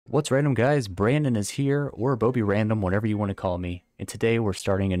What's random, guys? Brandon is here, or Bobe Random, whatever you want to call me. And today we're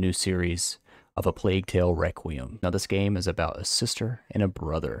starting a new series of A Plague Tale Requiem. Now this game is about a sister and a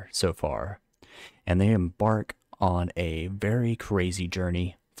brother so far. And they embark on a very crazy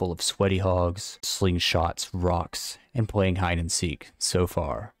journey full of sweaty hogs, slingshots, rocks, and playing hide and seek so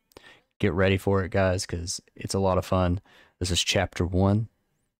far. Get ready for it, guys, because it's a lot of fun. This is chapter 1.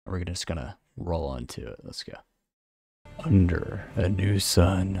 We're just gonna roll into it. Let's go. Under a new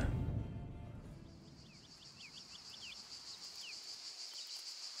sun.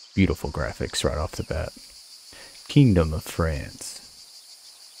 Beautiful graphics right off the bat. Kingdom of France.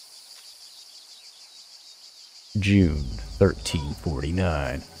 June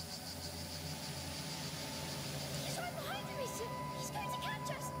 1349.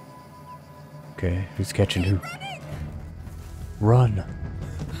 Okay, who's catching who? Run!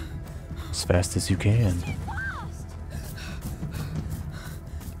 As fast as you can.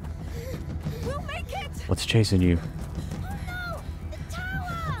 What's chasing you? Oh no! The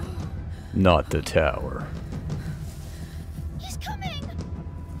tower! Not the tower. He's coming!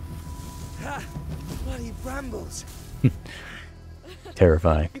 Ha! Bloody brambles!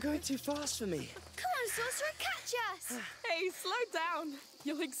 Terrifying. You're going too fast for me. Come on, sorcerer, catch us! Hey, slow down.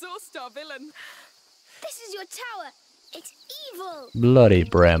 You'll exhaust our villain. This is your tower. It's evil. Bloody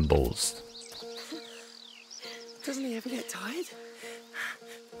brambles. Doesn't he ever get tired?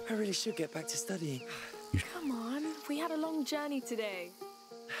 I really should get back to studying. Come on, we had a long journey today.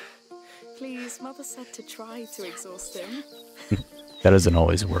 Please, Mother said to try to exhaust him. That doesn't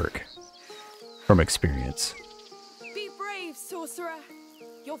always work. From experience. Be brave, sorcerer.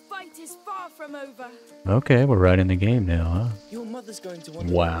 Your fight is far from over. Okay, we're right in the game now, huh? Your mother's going to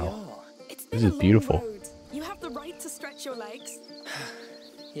wonder Wow. where we are. It's This been is a long beautiful. road. You have the right to stretch your legs.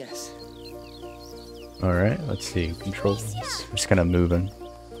 Yes. Alright, let's see. Controls. We're just kind of moving.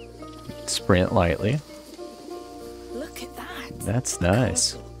 Sprint lightly. Look at that. That's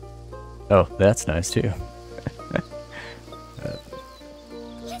nice. Oh, that's nice too.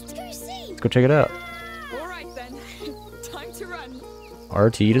 Let's go see. Let's go check it out. All right then. Time to run.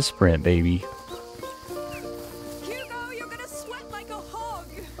 RT to sprint, baby. Hugo, you're gonna sweat like a hog.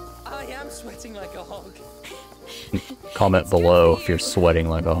 I am sweating like a hog. Comment below if you're sweating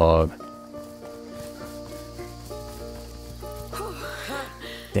like a hog.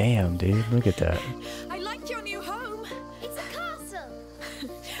 Damn, dude, look at that. I like your new home. It's a castle.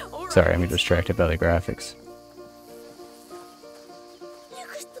 All right. Sorry, I'm distracted by the graphics.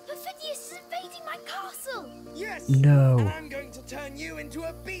 Lucas, the Perfidious is invading my castle. Yes! No. And I'm going to turn you into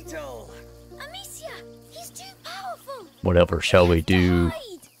a beetle! Amicia, he's too powerful. Whatever shall we do?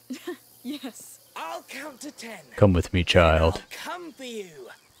 Hide. Yes. I'll count to 10. Come with me, child. I'll come for you,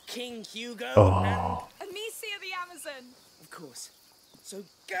 King Hugo. Oh. Amicia the Amazon. And of course. So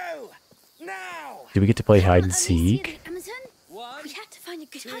go! Now! Do we get to play hide and Amicia seek? the Amazon? One. We have to find a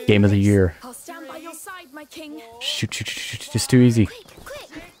good hiding Game of the place. year. I'll stand by your side, my king. Shoot, shoot, shoot, shoot. Just too easy. Quick, quick.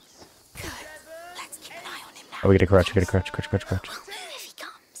 Good. Let's keep an eye on him now. Oh, we gotta crouch, we gotta crouch, crouch, crouch, crouch. We'll move if he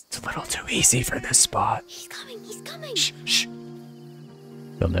comes. It's a little too easy for this spot. He's coming, he's coming. Shh, shh.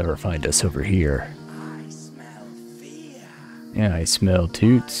 They'll never find us over here. I smell fear. Yeah, I smell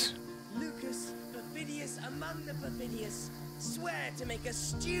toots. Lucas, perfidious among the perfidious, swear to make a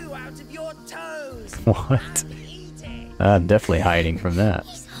stew out of your toes. What? And eat it. I'm definitely hiding from that.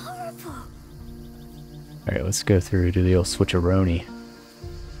 He's horrible. Alright, let's go through to the old switcheroni.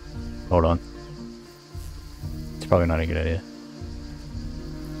 Hold on. It's probably not a good idea.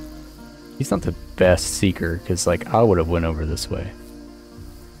 He's not the best seeker, because, like, I would have went over this way.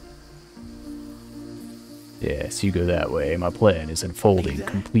 Yes, you go that way. My plan is unfolding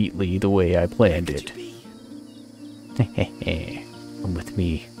completely the way I planned Could it. you be? Come with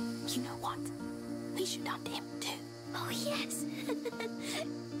me. You know what? We should hunt him too. Oh, yes.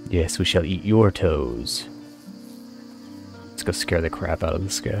 Yes, we shall eat your toes. Let's go scare the crap out of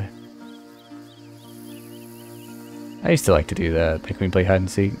this guy. I used to like to do that. Like when we play hide and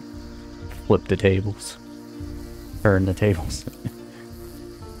seek. Flip the tables. Turn the tables.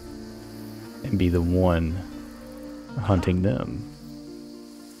 And be the one hunting them.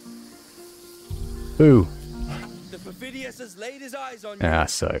 Ooh. The perfidious has laid his eyes on you. Ah, I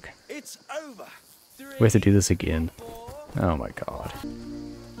suck. It's over. We have to do this again. 4. Oh my god.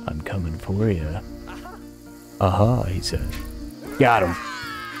 I'm coming for you. Aha, he said. Got him.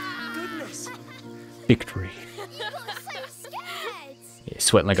 Goodness. Victory. You got so scared. Yeah,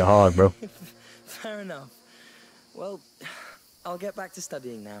 sweating like a hog, bro. Fair enough. Well, I'll get back to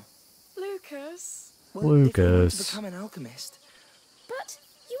studying now. Lucas. Well, if you want to Lucas. become an alchemist, But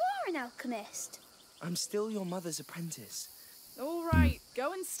you are an alchemist. I'm still your mother's apprentice. All right,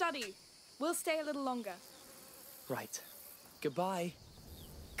 go and study. We'll stay a little longer. Right. Goodbye.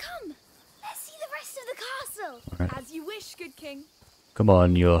 Come, let's see the rest of the castle. Alright. As you wish, good king. Come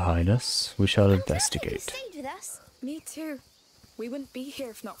on, your highness. We shall I'm glad that you investigate. stayed with us. Me too. We wouldn't be here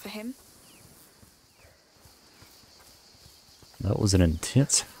if not for him. That was an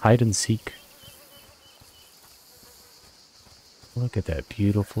intense hide and seek. Look at that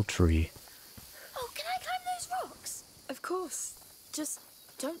beautiful tree. Oh, can I climb those rocks? Of course. Just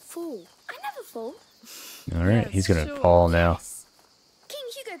don't fall. I never fall. Alright, Yes, he's gonna sure. fall now. King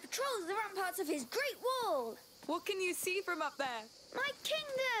Hugo patrols the ramparts of his great wall. What can you see from up there? My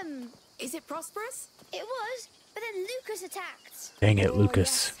kingdom. Is it prosperous? It was, but then Lucas attacked. Dang it, Oh,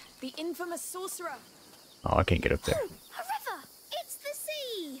 Lucas. yes. The infamous sorcerer. Oh, I can't get up there. Oh, a river. It's the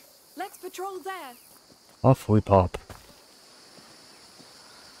sea. Let's patrol there. Off we pop.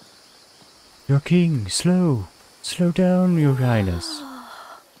 Your king, slow. Slow down, your highness.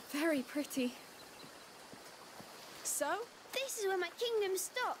 Very pretty. So, This is where my kingdom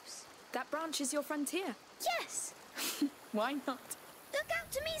stops. that branch is your frontier. Yes. Why not? Look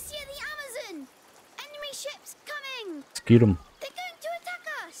out, Amicia the Amazon. Enemy ships coming. Let's get him. They're going to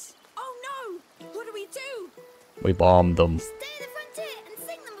attack us. Oh no! What do we do? We bombed them. Stay at the frontier and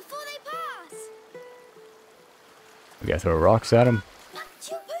sink them before they pass. We gotta throw rocks at him. Back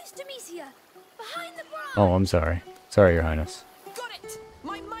to your post, Amicia. Behind the branch. Oh, I'm sorry. Sorry, your highness. Got it!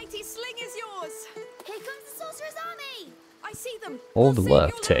 My mighty sling is yours! Here comes the sorcerer's army. I see them! Hold We'll save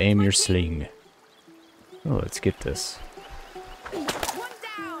left to your aim life, your my king. sling. Oh, let's get this. One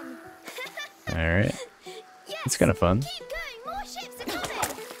down! Alright. Yes. It's kind of fun. Keep going. More ships are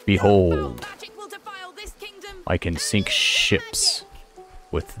coming. Foul Behold, magic will defile this kingdom! I can sink ships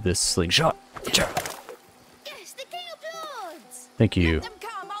with this slingshot. Cha. Yes, the king applauds. Thank you. Let them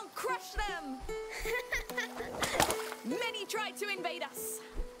come, I'll crush them! Many tried to invade us,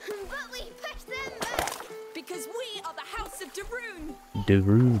 But we pushed them back. because we are the House of Daroon!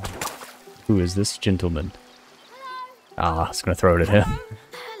 Darude. Who is this gentleman? Hello. Ah, I was gonna throw it at him.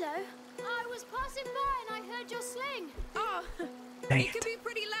 Hello. I was passing by and I heard your sling. Ah, Dang it can it. be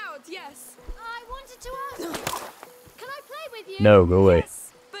pretty loud, yes. I wanted to ask. Can I play with you? No, go away.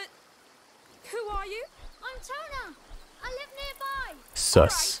 Yes, but who are you? I'm Tona. I live nearby.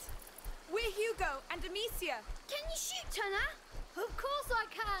 Sus. We're Hugo and Amicia. Can you shoot, Tona? Of course I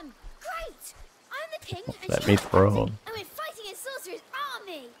can. Great. I'm the king and Let she's me the throw captain, him. and we're fighting a sorcerer's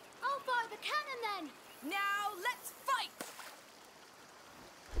army. I'll fire the cannon then. Now let's fight!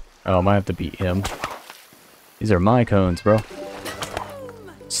 Oh, I might have to beat him. These are my cones, bro.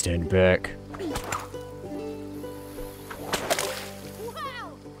 Boom! Stand back.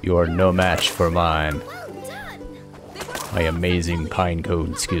 Wow. You are no match for mine. Well done. They won't My amazing pine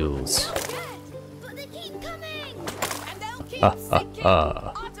cone skills. Not yet, but they keep coming. and they'll keep Ha, ha, sinking.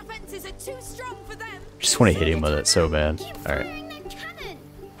 ha. Our defenses are too strong for them. Just want to hit him with it so bad. Keep Alright. firing that cannon.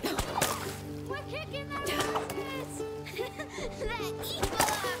 We're kicking their asses. They're evil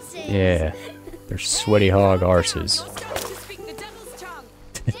asses. Yeah. They're sweaty hog arses. You're starting to speak the devil's tongue.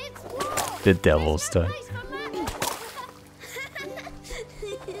 It's war. The devil's There's no tongue. place for madness.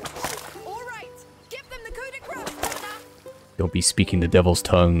 All right, give them the coup de grace, Tona. Don't be speaking the devil's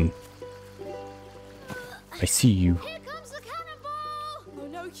tongue. I see you. Here comes the cannonball. Oh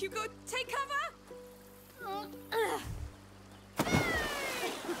no, Hugo, take cover!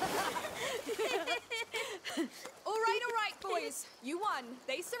 All right, boys. You won.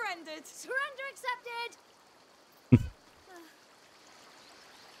 They surrendered. Surrender accepted.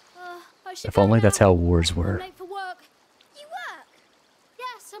 I should If go only now. that's how wars I'm were. late for work. You work?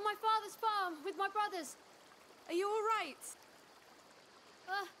 Yes, on my father's farm with my brothers. Are you all right?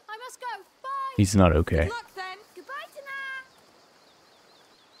 I must go. Bye. He's not okay. Good luck then. Goodbye, Tana.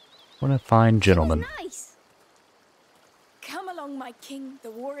 What a fine gentleman. Nice. Come along, my king.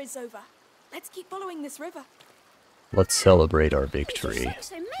 The war is over. Let's keep following this river. Let's celebrate our You victory.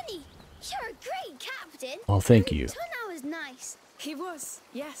 so many. You're a great captain. Well, thank you. Tana was nice. He was,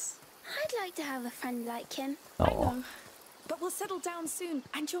 yes. I'd like to have a friend like him. Oh, No. But we'll settle down soon,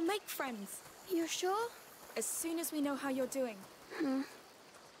 and you'll make friends. You're sure? As soon as we know how you're doing.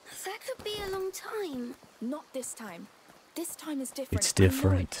 That could be a long time. Not this time. This time is different. it's I know it.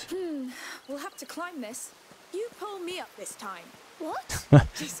 different. We'll have to climb this. You pull me up this time. What?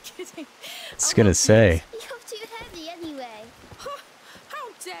 Just kidding. I was gonna say, You're too heavy anyway. How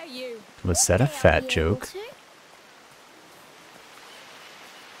dare you? was that a Okay, I'll fat be joke? able to.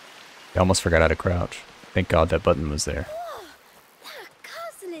 I almost forgot how to crouch. Thank God that button was there. Whoa, that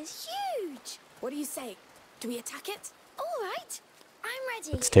castle is huge. What do you say? Do we attack it? All right, I'm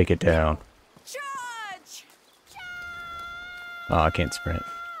ready. Let's take it down. Charge! Oh, I can't sprint.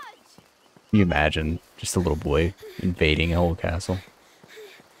 Can you imagine just a little boy invading a whole castle?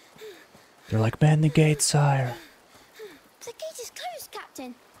 They're like, man the gate, sire. The gate is closed,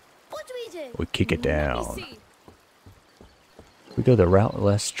 Captain. What do we do? We kick it Let me down. see. We go the route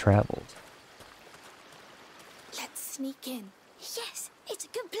less traveled. Let's sneak in. Yes, it's a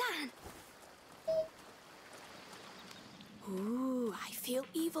good plan. Ooh, I feel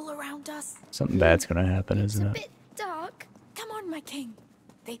evil around us. Something bad's gonna happen, It's isn't a it? bit dark. Come on, my king.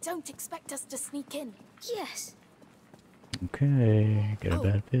 They don't expect us to sneak in. Yes. Okay, get a Oh.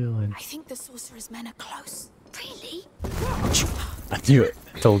 bad feeling. I think the sorcerer's men are close. Really? I knew it.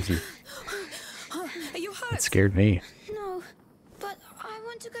 I told you. Are you hurt? It scared me. No. But I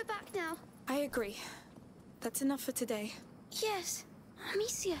want to go back now. I agree. That's enough for today. Yes.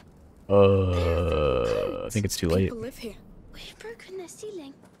 Amicia, I think it's too late. People live here. we've broken their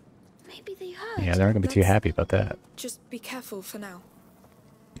ceiling. Maybe they heard. Yeah, they're not gonna be too happy about that. Just be careful for now.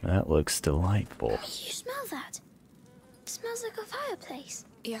 That looks delightful. You smell that? It smells like a fireplace.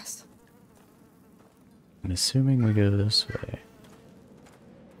 Yes. I'm assuming we go this way.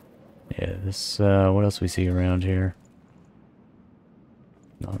 Yeah, this, what else we see around here?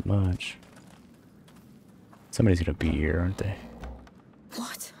 Not much. Somebody's gonna be here, aren't they?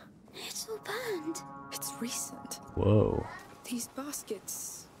 What? It's all burned. It's recent. Whoa. These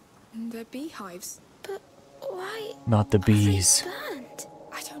baskets. They're beehives. But why Not the are they bees. burned?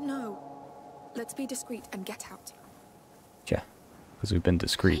 I don't know. Let's be discreet and get out. Yeah, because we've been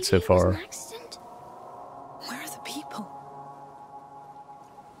discreet Maybe so it was far. an accident. Where are the people?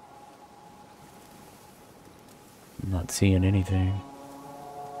 I'm not seeing anything.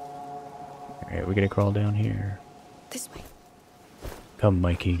 Alright, we gotta crawl down here. This way. Come,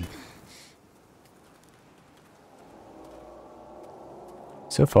 my king.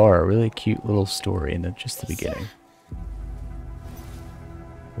 So far, a really cute little story in just the beginning.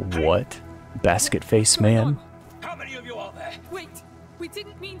 What? Basket face man? How many of you are there? Wait! We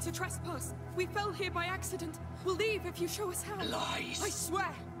didn't mean to trespass. We fell here by accident. We'll leave if you show us how. Lies. I swear.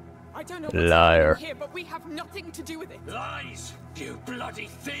 I don't know what's Liar. happening here, but we have nothing to do with it. Lies! You bloody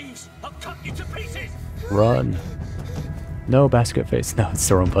thieves! I'll cut you to pieces! Run. No, basket face. No, it's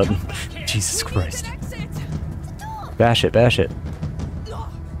the wrong button. Jesus We need Christ. an exit. Bash it, bash it. No,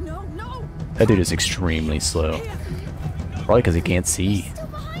 no, no. That dude is extremely slow. Here. Probably because he can't see. Still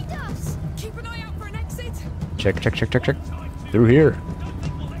behind us. Keep an eye out for an exit. Check, check, check, check, check. Through here.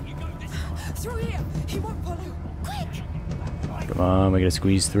 Through here. He won't follow. Quick. Come on, we gotta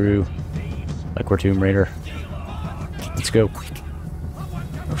squeeze through. Like we're Tomb Raider. Let's go.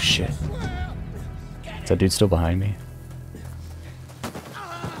 Oh shit. Is that dude still behind me?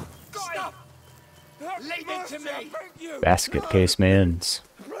 Stop! Leave it to me! Basket case mans.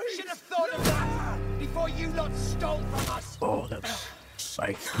 Should have thought of that before you lot stole from us! Oh,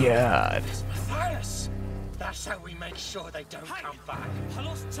 my god. Matthias! That's how we make sure they don't come back. I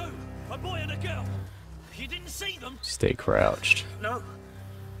lost two, a boy and a girl. You didn't see them? Stay crouched. No.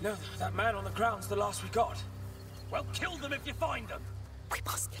 No, that man on the ground's the last we got. Well, kill them if you find them. We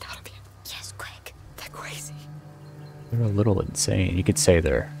must get out of here. Yes, quick. They're crazy. They're a little insane. You could say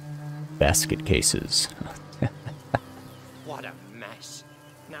they're basket cases. What a mess.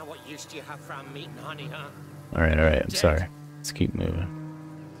 Now what use do you have for our meat and honey, huh? Alright, alright, I'm sorry. Let's keep moving.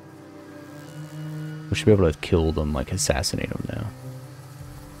 We should be able to kill them, like assassinate them now.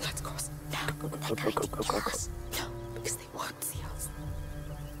 Let's cross. Now. Go, go, go, go, go, go. No, because they won't see us.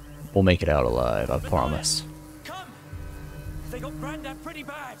 We'll make it out alive, I promise. Come! They got Grandad pretty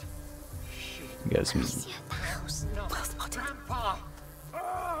bad. You guys can... See at the house. No. Well spotted. Grandpa!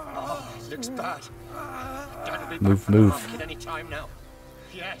 Oh, looks bad. Gotta be Move, back from the move. market any time now.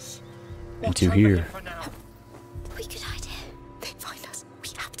 Yes. Into What's over here. there for now? We could hide here. They'd find us. We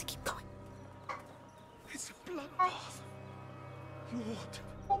have to keep going. It's a bloodbath.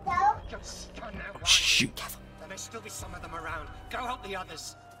 Lord. Just stand there right. Shoot. There may still be some of them around. Go help the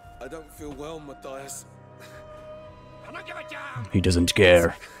others. I don't feel well, Matthias. I don't give a damn. He doesn't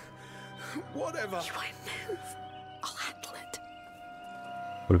care. Whatever. You won't move. I'll handle it.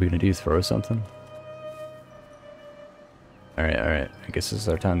 What are we gonna do? Throw something? Alright, alright. I guess this is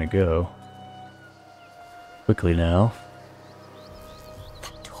our time to go. Quickly now.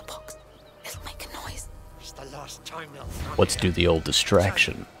 That toolbox. It'll make a noise. It's the last time they'll come Let's here. do the old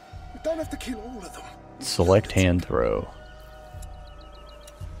distraction. We don't have to kill all of them. Select hand throw.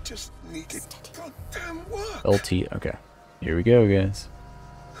 Just needed goddamn work. LT. Okay. Here we go, guys.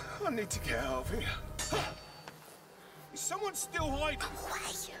 I need to get out of here. Is someone still hiding?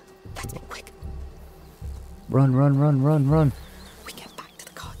 Let's be quick. Run, run, run, run, run. We get back to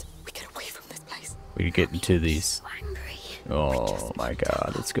the cart. We get away from this place. We could get into these. So angry. Oh my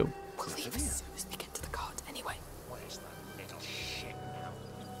god, let's go. We'll leave as soon as we get to the cart anyway. Where's the little shit now?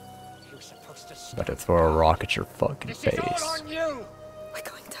 He was supposed to About to throw a rock at your fucking This is all face. on you! We're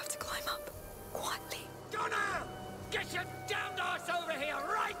going to have to climb up. Quietly. Donna! Get your damned ass over here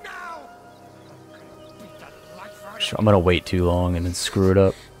right now! Beat the life out of I'm gonna wait too long and then screw it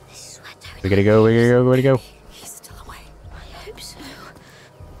up. This is where We gotta go, we gotta go, we gotta go. He's still away. I hope so.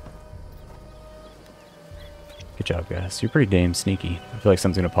 Good job, guys. You're pretty damn sneaky. I feel like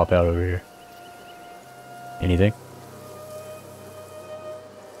something's gonna pop out over here. Anything?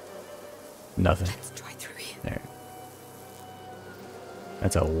 Nothing. Let's try through here. There.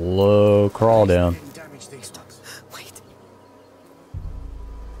 That's a low crawl down. Didn't damage these ones. Wait.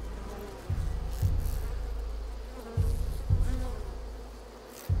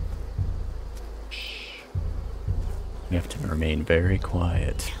 You have to remain very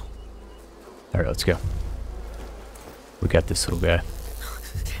quiet. Alright, let's go. We got this little guy.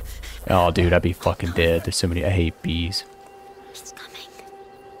 Oh, dude, I'd be fucking dead. There's so many. I hate bees. It's coming.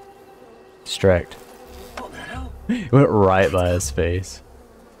 Distract. What the hell? It went right by his face.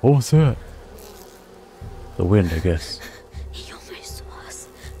 What was that? The wind, I guess. He almost saw us.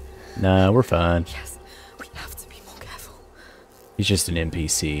 Nah, we're fine. Yes, we have to be more careful. He's just an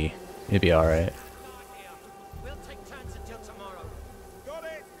NPC. He'll be alright. We'll take turns until tomorrow. Got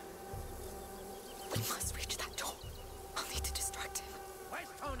it! We must reach that door. I'll need to distract him. Where's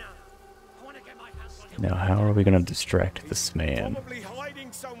Tona? I want to get my hands on him. Now, how are we gonna distract this man? Probably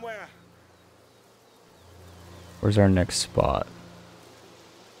hiding somewhere. Where's our next spot?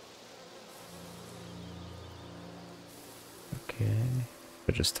 Okay.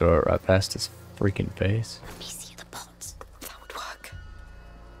 But just throw it right past his freaking face. Let me see the pots. That would work.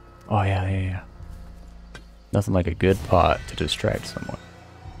 Oh, yeah, yeah, yeah. Nothing like a good pot to distract someone.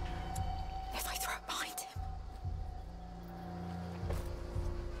 If I throw it behind him.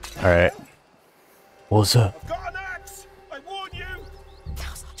 Alright. What's up? I've got an axe! I warn you!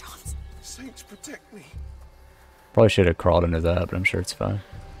 Now's our chance. Saints protect me. Probably should have crawled into that, but I'm sure it's fine.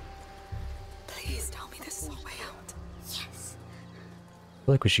 Please tell me this is our way out. Yes. I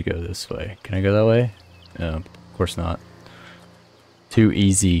feel like we should go this way. Can I go that way? No, of course not. Too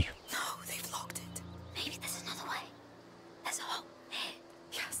easy. No, they've locked it. Maybe there's another way. There's a hole here.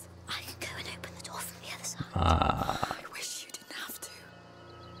 Yes. I can go and open the door from the other side. Ah. I wish you didn't have to.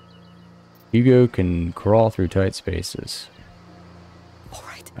 Hugo can crawl through tight spaces.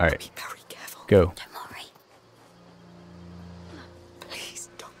 Alright. All right. Be very careful. Go. Don't worry. Please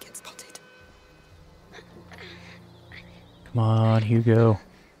don't get spotted. Come on, Hugo.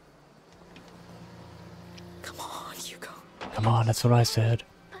 Come on, Hugo. Come on, that's what I said.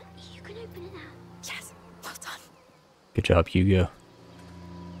 But you can open it now. Yes. Well done. Good job, Hugo.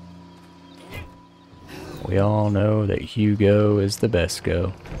 We all know that Hugo is the best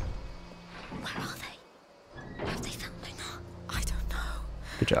go. Where are they? Have they found my nut? I don't know.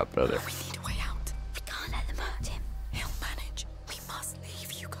 Good job, brother. We need a way out. We can't let them hurt him. He'll manage. We must leave,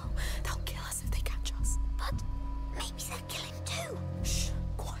 Hugo. They'll kill us if they catch us. But maybe they're killing too. Shh.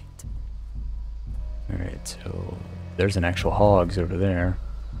 Quiet. Alright, so there's an actual hogs over there.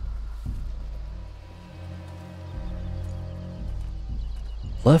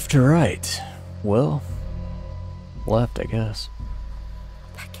 Left or right? Well, left, I guess.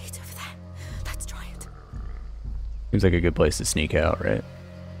 That gate over there. Let's try it. Seems like a good place to sneak out, right?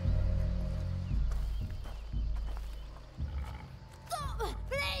 Stop!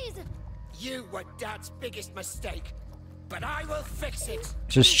 Please! You were Dad's biggest mistake, but I will fix it.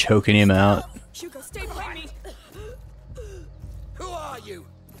 Just choking him out. Hugo, stay behind me. Who are you?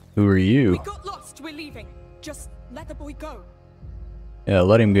 Who are you? Got lost. We're leaving. Just let the boy go. Yeah,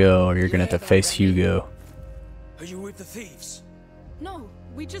 let him go or you're gonna have to face Hugo. Are you with the thieves? No,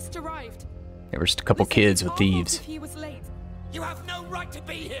 we just arrived. There was a couple kids with thieves. If he was late. You have no right to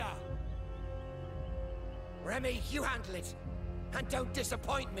be here. Remy, you handle it, and don't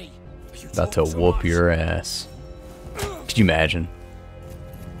disappoint me. About to whoop your ass. Could you imagine?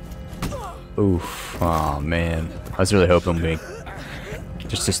 Oof. Oh man. I was really hoping we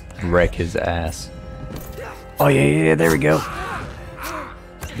just wreck his ass. Oh yeah, yeah, yeah, there we go.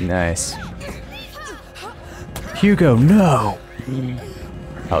 Nice. Hugo, no!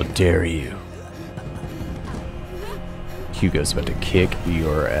 How dare you? Hugo's about to kick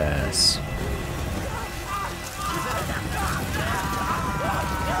your ass.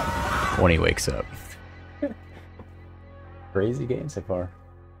 When he wakes up. Crazy game so far.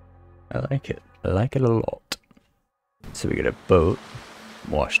 I like it. I like it a lot. So we get a boat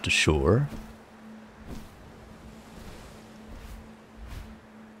washed ashore.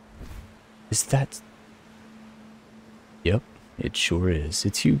 Is that... Yep. It sure is.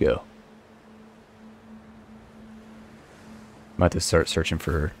 It's Hugo. Might have to start searching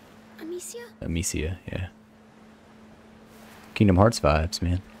for Amicia? Amicia, yeah. Kingdom Hearts vibes,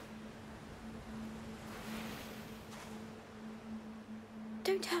 man.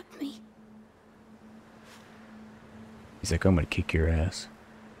 Don't hurt me. He's like, I'm gonna kick your ass.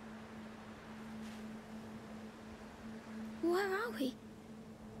 Where are we?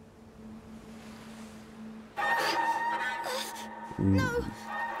 No!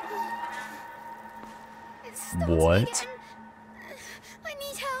 It started What? again. I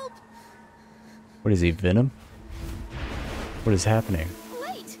need help. What is he, Venom? What is happening?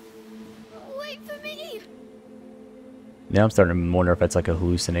 Wait! Wait for me! Now I'm starting to wonder if that's like a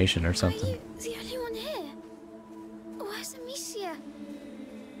hallucination or Are something. you the only one here? Where's Amicia?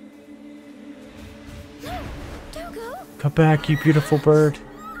 No! Don't go! Come back, you beautiful bird.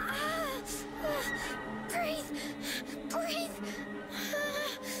 Breathe! Breathe!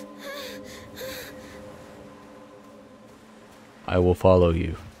 I will follow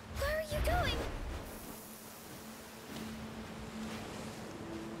you. Where are you going?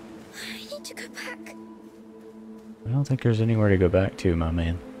 I need to go back. I don't think there's anywhere to go back to, my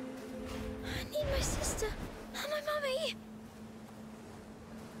man. I need my sister and my mummy.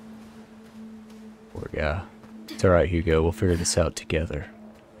 Poor guy. It's alright, Hugo. We'll figure this out together.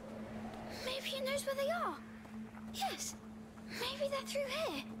 Maybe he knows where they are. Yes. Maybe they're through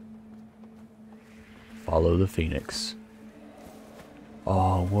here. Follow the Phoenix.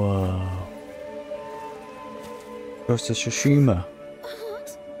 Oh, whoa. Ghost of Tsushima.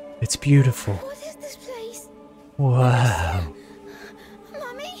 What? It's beautiful. What is this place? Wow.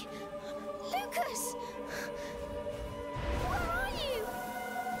 Mummy? Lucas? Where are you?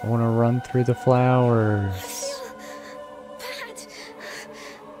 I want to run through the I flowers. feel bad.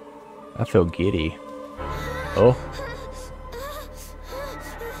 I feel giddy. Oh,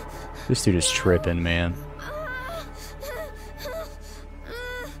 this dude is tripping, man.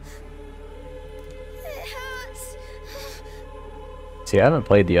 It hurts. See, I haven't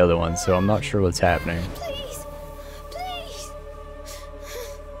played the other one, so I'm not sure what's happening. Please. Please.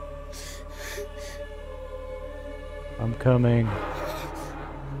 I'm coming.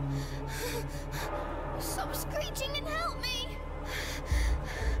 Stop screeching and help me.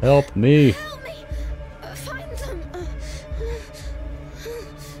 Help me. Help me. Find them.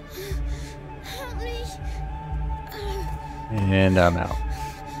 Help me. And I'm out.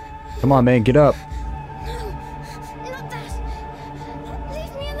 Come on, man, get up. No. Not that.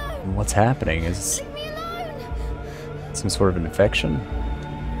 Leave me alone. What's happening? Is Leave me alone. it some sort of infection?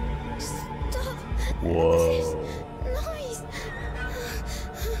 Stop. Whoa. This noise.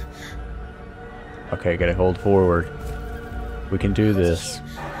 Okay, gotta hold forward. We can do this.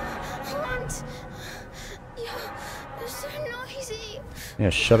 Want. You're so noisy. Yeah,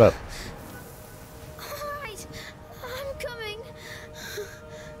 shut up. Alright. I'm coming.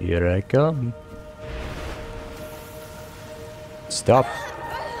 Here I come. Stop.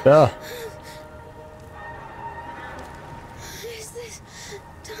 Ah. Is this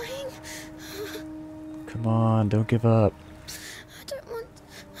dying? Come on, don't give up. I don't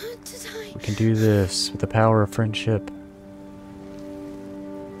want to die. We can do this with the power of friendship.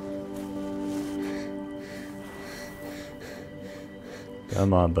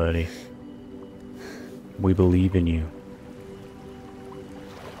 Come on, buddy. We believe in you.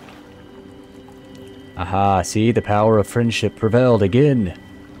 Aha, see? The power of friendship prevailed again.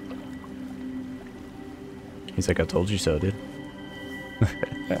 He's like, I told you so, dude.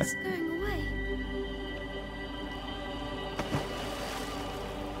 It's going away.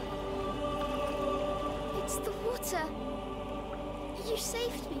 It's the water. You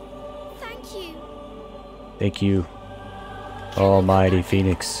saved me. Thank you. Thank you, Almighty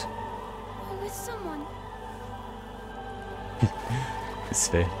Phoenix. Or with someone. It's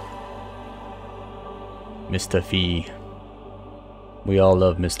Mr. Fee. We all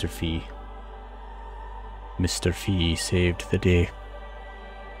love Mr. Fee. Mr. Fee saved the day.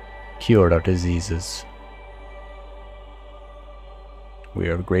 Cured our diseases. We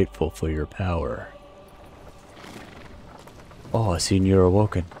are grateful for your power. Oh, I seen you're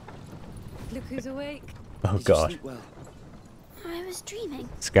awoken. Look who's awake. Oh Did you god. sleep well? I was dreaming.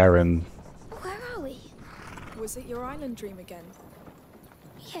 Skyrim. Where are we? Was it your island dream again?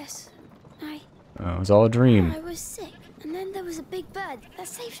 Yes. Oh, it was all a dream. I was sick, and then there was a big bird that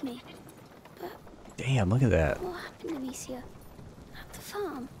saved me. But Damn, look at that. what happened, Amicia? At the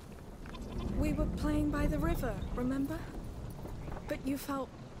farm? We were playing by the river, remember? But you felt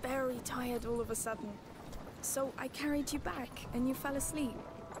very tired all of a sudden. So I carried you back, and you fell asleep.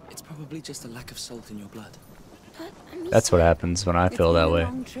 It's probably just a lack of salt in your blood. That's what happens when I feel that way.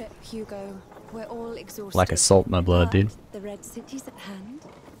 Long trip, Hugo. We're all exhausted. Like a salt in my blood, dude. The Red City's at hand.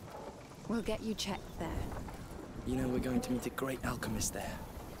 We'll get you checked there. You know, we're going to meet a great alchemist there.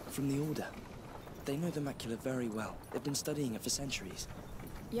 From the Order. They know the macula very well. They've been studying it for centuries.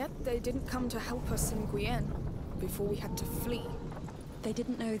 Yet they didn't come to help us in Guyenne before we had to flee. They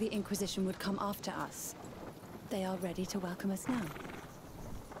didn't know the Inquisition would come after us. They are ready to welcome us now.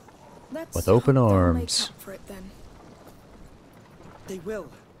 Let's With open hope they'll arms. Make up for it then. They will.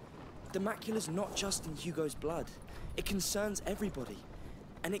 The macula's not just in Hugo's blood. It concerns everybody.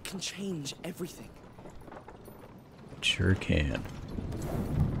 And it can change everything. It sure can.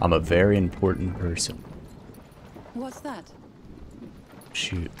 I'm a very important person. What's that?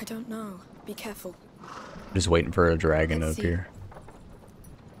 Shoot. I don't know. Be careful. Just waiting for a dragon Let's up see. here.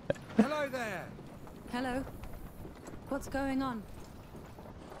 Hello there. Hello? What's going on?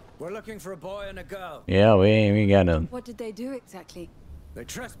 We're looking for a boy and a girl. Yeah, we got him. What did they do exactly? They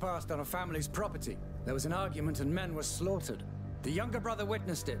trespassed on a family's property. There was an argument and men were slaughtered. The younger brother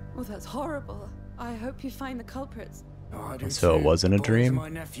witnessed it. Oh, that's horrible. I hope you find the culprits. Oh, I do So it too. wasn't a Boys are dream? my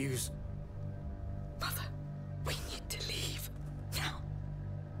nephews. Mother, we need to leave. Now.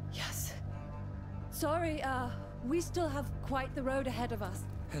 Yes. Sorry, we still have quite the road ahead of us.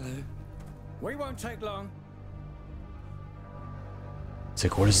 Hello. We won't take long. It's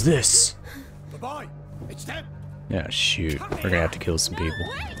like, what is this? The boy! It's them! Yeah, shoot. We're gonna have to kill some people.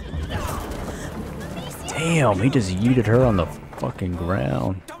 Damn, he just yeeted her on the fucking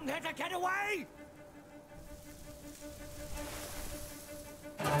ground. Don't let her get away!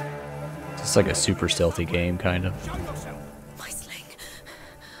 It's like a super stealthy game, kind of. Show yourself! My sling.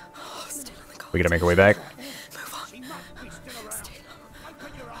 Oh, still on the go. We gotta make our way back. Move on. She must be still around. Stay low.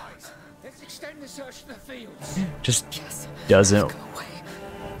 Open your eyes! Let's extend the search to the fields. Just Yes. doesn't. Go away.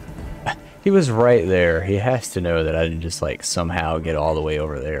 He was right there. He has to know that I didn't just like somehow get all the way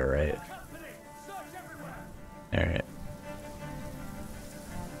over there, right? Alright.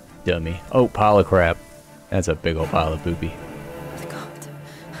 Dummy. Oh, pile of crap. That's a big old pile of poopy. The guard.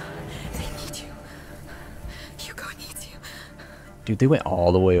 They need you. Hugo needs you. Dude, they went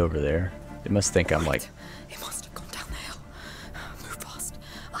all the way over there. They must think I'm like... It must have gone down the hill. Move fast.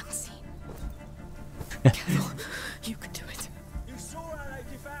 Unseen. Careful. You can do it. You saw how they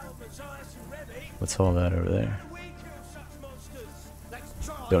devoured Matthias and Rebby. What's all that over there? We kill such monsters. Let's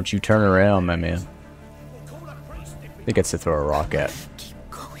try. Don't you turn around, my man. We'll call a priest if He gets to throw a rock at. Keep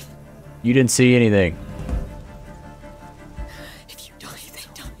going. You didn't see anything. If you die, they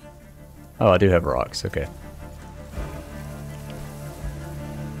die. Oh, I do have rocks. Okay.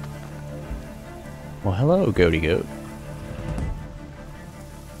 Well, hello, goaty goat.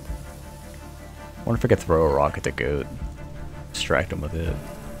 I wonder if I could throw a rock at the goat. Distract him with it.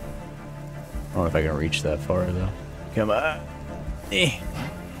 I don't know if I can reach that far, though. Come on. Eh.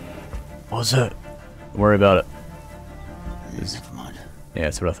 What's that? Don't worry about it. Never mind. Yeah,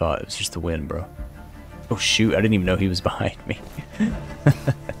 that's what I thought. It was just the wind, bro. Oh, shoot. I didn't even know he was behind me.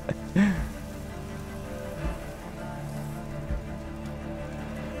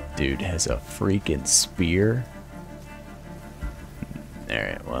 Dude has a freaking spear.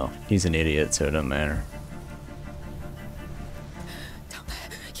 Alright, well, he's an idiot, so it doesn't matter. Down there.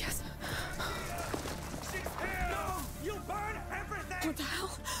 Yes. you burn everything. What the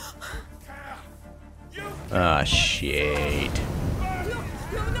hell? Ah, shit.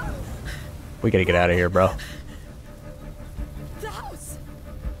 No, no. We gotta get out of here, bro. The house.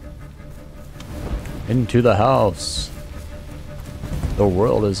 Into the house. The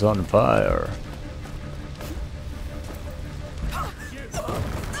world is on fire.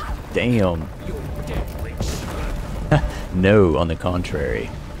 Damn. No, on the contrary.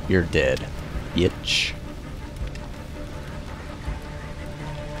 You're dead. Yitch.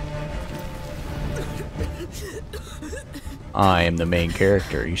 I am the main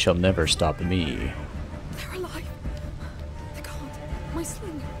character. You shall never stop me. They're alive. The guard. My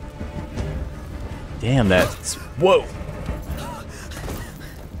sling. Damn, that's... Whoa!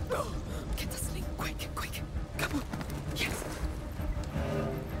 Get the sling. Quick, quick. Come on. Yes.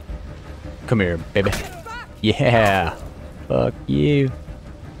 Come here, baby. Yeah! Fuck you.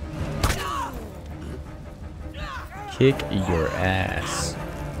 Kick your ass.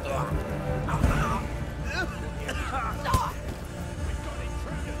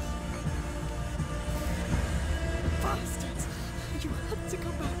 Bastards. You had to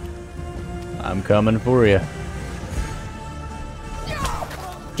come back. I'm coming for you.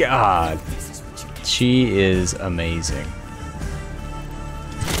 God. She is amazing.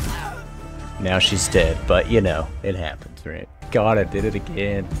 Now she's dead, but you know, it happens, right? God, I did it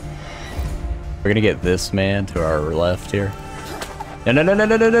again. We're gonna get this man to our left here. No, no, no, no,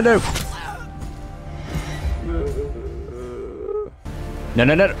 no, no, no, no! No,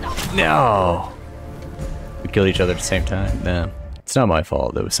 no, no, no! We killed each other at the same time? No. It's not my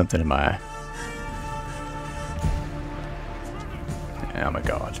fault. There was something in my eye. Oh my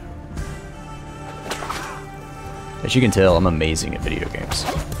god. As you can tell, I'm amazing at video games.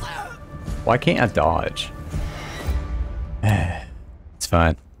 Why can't I dodge? It's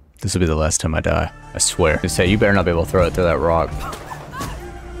fine. This will be the last time I die. I swear. I say, you better not be able to throw it through that rock.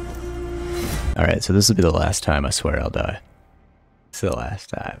 Alright, so this will be the last time I swear I'll die. It's the last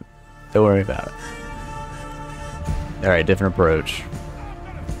time. Don't worry about it. Alright, different approach.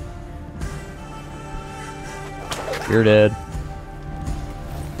 You're dead.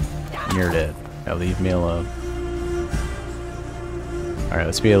 And you're dead. Now leave me alone. Alright,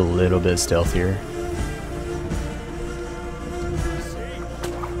 let's be a little bit stealthier.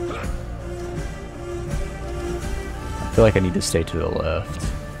 I feel like I need to stay to the left.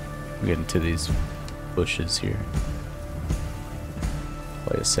 I'm getting to these bushes here.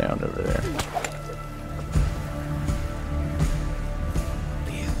 Play a sound over there.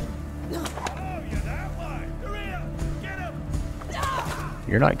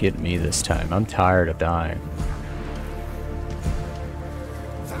 You're not getting me this time. I'm tired of dying.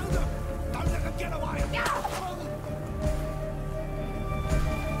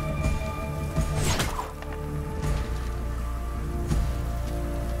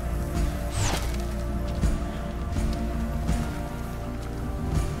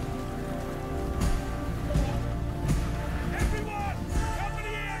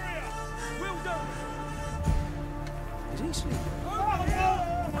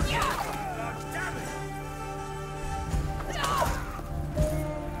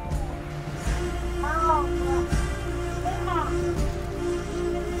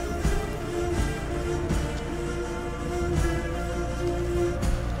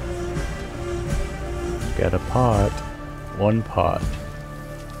 Got a pot. One pot.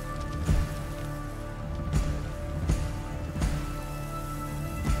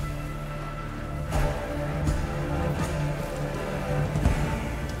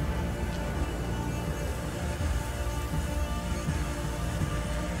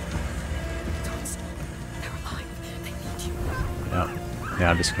 Now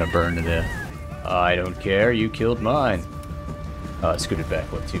I'm just gonna burn to death. I don't care, you killed mine. I scooted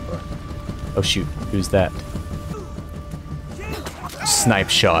back one too far. Oh shoot, who's that? Snipe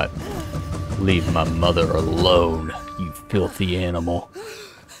shot. Leave my mother alone, you filthy animal.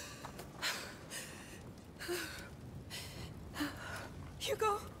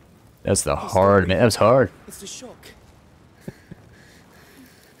 Hugo. That's the hard, man. That was hard. It's the shock.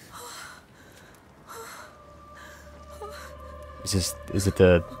 Is it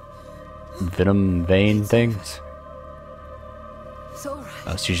the venom vein things? It's all right.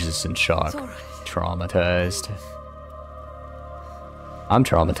 Oh, she's just in shock. It's all right. Traumatized. I'm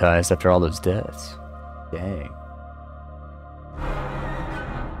traumatized after all those deaths. Dang.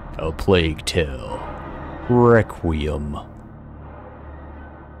 A plague tale. Requiem.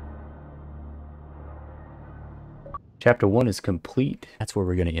 Chapter 1 is complete. That's where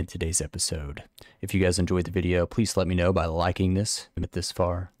we're going to end today's episode. If you guys enjoyed the video, please let me know by liking this. If you made it this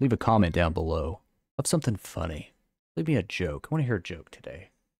far, leave a comment down below of something funny. Leave me a joke. I want to hear a joke today.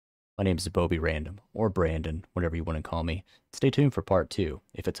 My name is Bobe Random, or Brandon, whatever you want to call me. Stay tuned for part 2.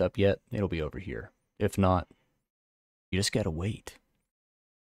 If it's up yet, it'll be over here. If not, you just gotta wait.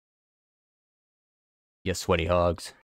 Yes, sweaty hogs.